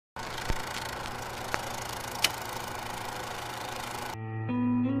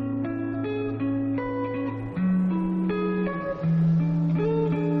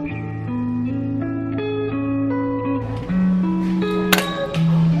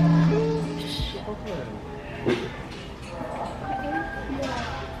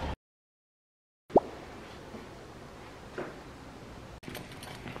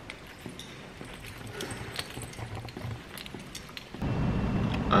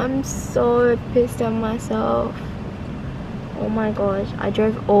I'm so pissed at myself. Oh my gosh, I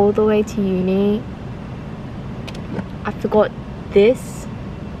drove all the way to uni. I forgot this,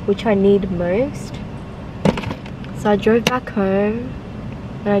 which I need most. So I drove back home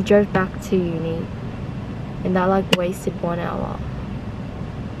and I drove back to uni. And that like wasted 1 hour.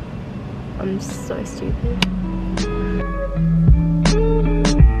 I'm so stupid.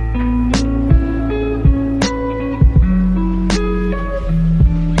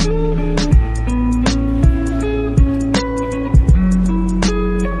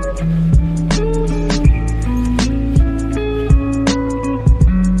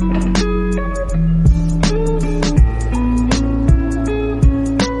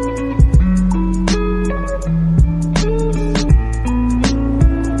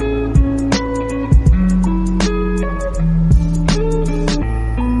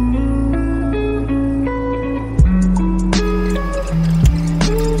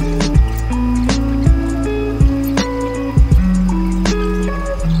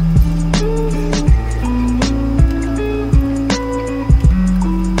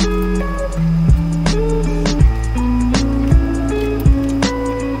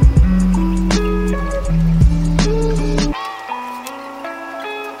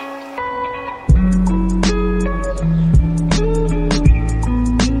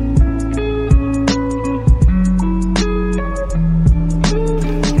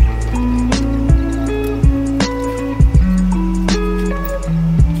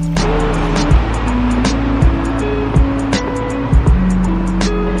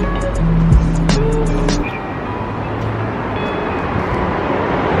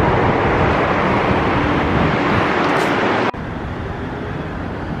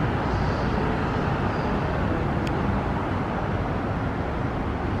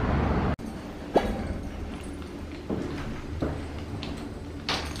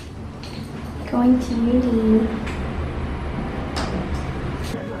 Going to uni.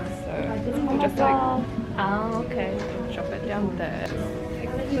 So just like, oh okay, drop it down there.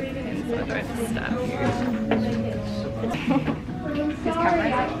 Take the clip in so I don't stab you. His camera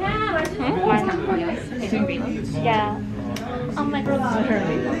is Yeah. Oh my god. I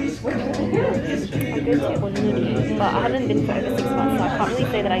go to uni, but I haven't been for over 6 months, so I can't really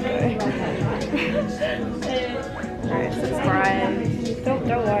say that I go. Alright, subscribe. Don't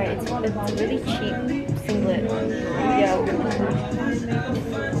worry, it's really cheap singlet. Yeah.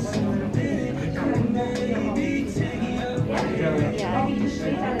 Yeah.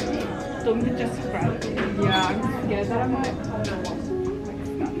 Don't be just subscribe. Yeah, I'm scared that I might.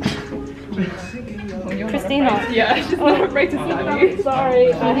 Christina. Yeah, I just want to break to stab you.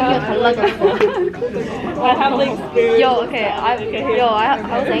 Sorry. I have like yo, okay, I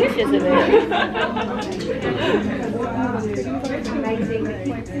was anxious a bit.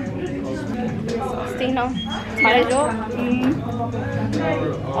 Christina, 잘해줘.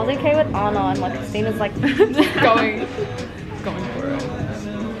 I was okay with Anna and like Christina's like going for it.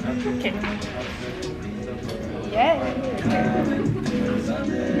 Okay. Yeah.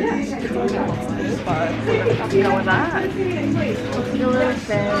 But you know with that. You look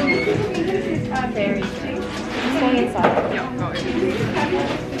very going inside. Yeah, go in.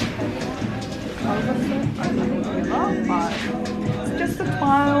 But it's just a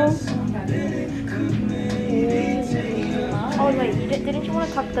file. Oh wait, didn't you want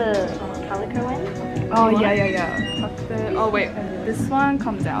to cut the calico one? Oh yeah. Cut the, oh wait, this one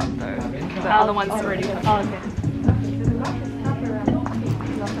comes out though. The other one's already cut. Oh okay.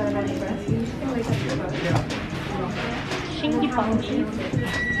 신기방기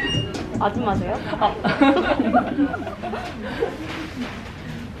아줌마세요?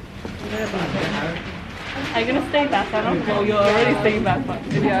 Are you gonna stay back? I don't know. You're already staying back.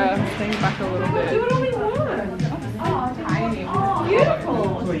 Yeah, I'm staying back a little bit. You only one. Oh, tiny. Oh,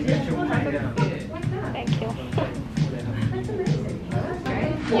 beautiful. Thank you.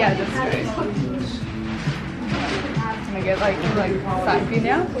 Yeah, just straight. Can I get like side view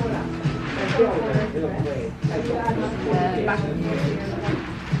now? And back.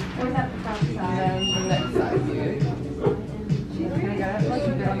 And then the next side view. Can I get it like a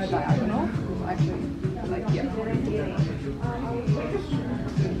bit on the diagonal? Actually, like yeah.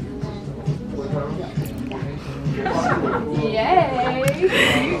 Yay!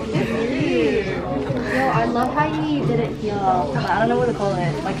 Yo, I love how you did it here. I don't know what to call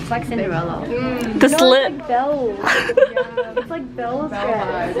it. Like it's like Cinderella. The slip. It's like bells. Yeah, it's like bells.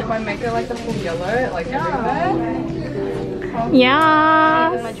 If I make it like the full yellow, like everywhere.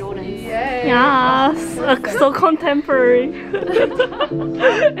 Yeah. My Jordans. Yay! Yes. So contemporary.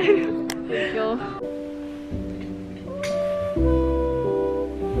 Thank you.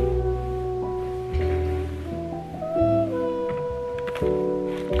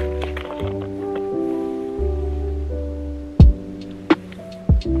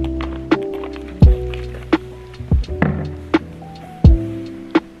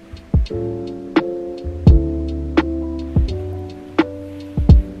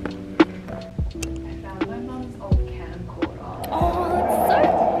 found my mum's old camcorder. Oh, that's so...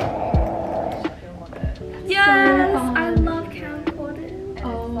 Yes, I love camcorders.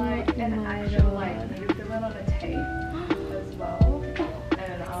 Oh, like an actual, like, you do it on a tape as well.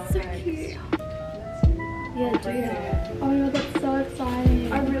 And I was so like, cute. let's do that. Yeah, do that. Oh my god, that's so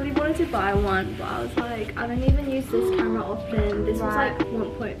exciting. I really wanted to buy one, but I was like, I don't even use this camera often. This was like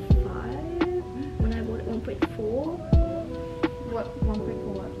 1.5 when I bought it 1.4. What,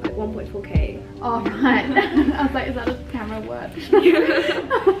 1.4 what? Like 1.4K. Oh right. I was like, is that a camera word?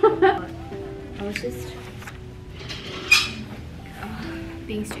 I was just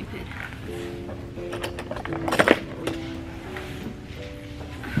being stupid.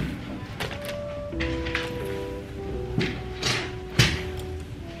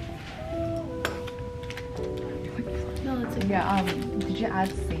 No, it's okay. Yeah, did you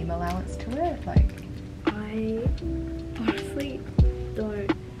add seam allowance to it? Like, I honestly don't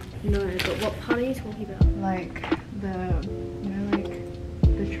know, but what part are you talking about? like the, you know, like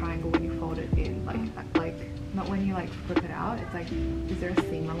the triangle when you fold it in, like not when you like flip it out. It's like, is there a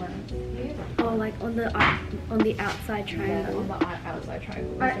seam allowance here? Oh, like on the outside Yeah, triangle. on the outside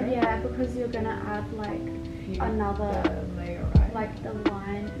triangle. Is there Yeah, because you're gonna add like here, another, the layer, right? like the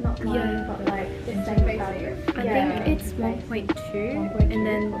line, not line, Yeah. but like the Into same facing. fabric. I Yeah. think it's 1.2, and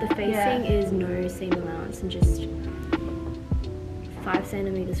then the facing is no seam allowance and just 5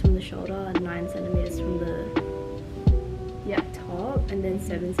 centimeters from the shoulder and 9 centimeters from the top, and then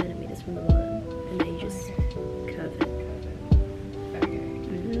 7 centimeters from the bottom, and then you just curve it. Okay.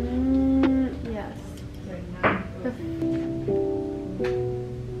 Yes. So now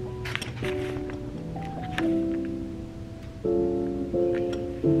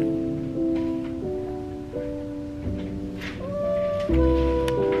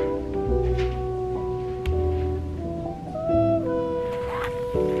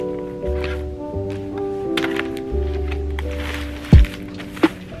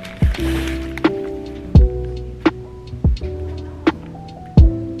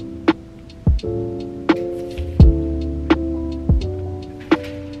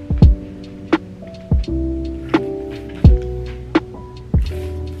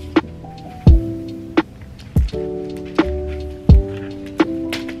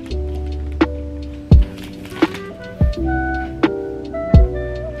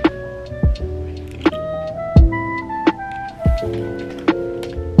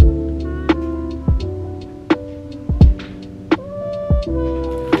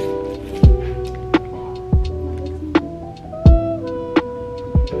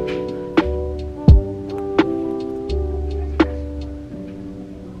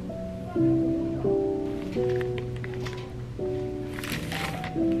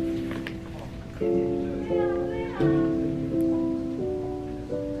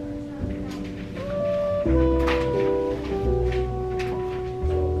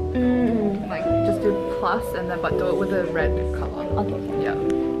like just do plus and then but do it with a red color. Okay. Yeah.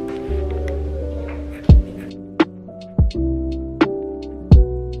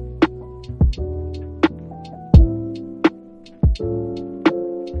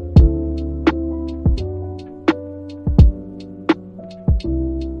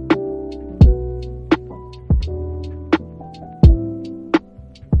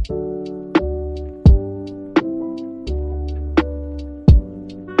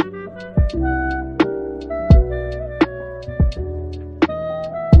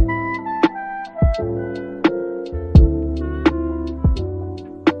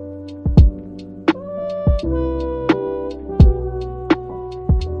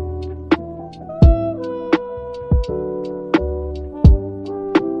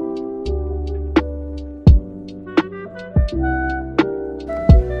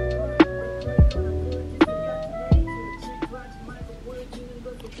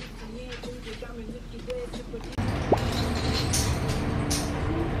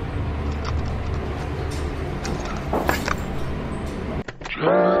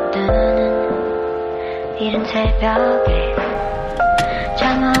 이른 새벽에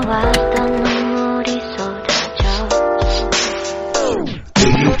참아왔던 눈물이 쏟아져. Do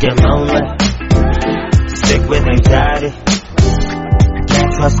you get lonely? Sick with anxiety?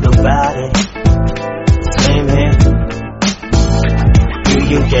 Can't trust nobody. Same here. Do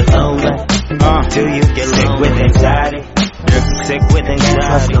you get lonely? Do you get sick with anxiety? Sick with anxiety. Can't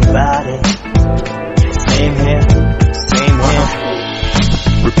trust nobody. Same here. Same here.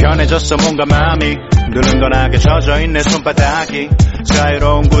 불편해졌어 뭔가 마음이 누른건하게 젖어있는 내 손바닥이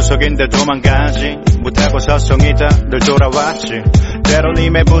자유로운 구석인데 도망가지 못하고 서성이다 늘 돌아왔지 그대로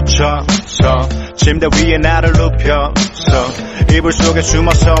님에 붙여서 침대 위에 나를 눕혀서 이불 속에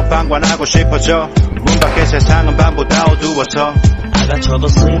숨어서 방관하고 싶어져 문 밖의 세상은 밤보다 어두워서 아가쳐도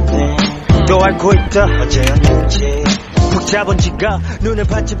sleeping 또 앓고 있다 어제였는지 푹 잡은 지가 눈을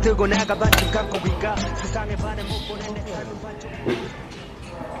반쯤 뜨고 나가 반쯤 감고 있가 세상에 반을 못 보낸 내 삶은 반쯤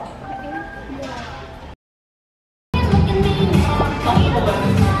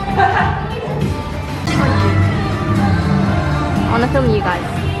I wanna film you guys.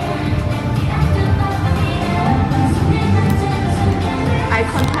 Eye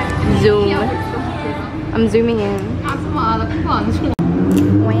contact. Zoom. I'm zooming in. 하지 마, 나 그거 안 좋아.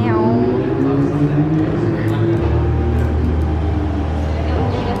 Wow.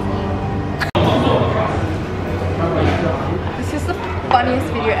 This is the funniest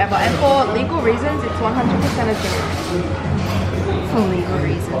video ever, and for legal reasons, it's 100% a joke. For legal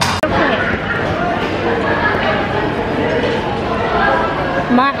reasons.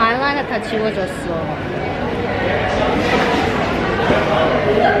 My eyeliner 다 지워졌어.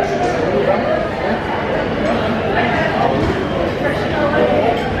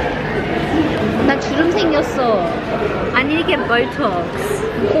 나 주름 생겼어. 아니 이게 보톡스.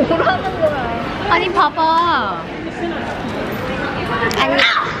 뭐라는 거야? 아니 봐봐. 아니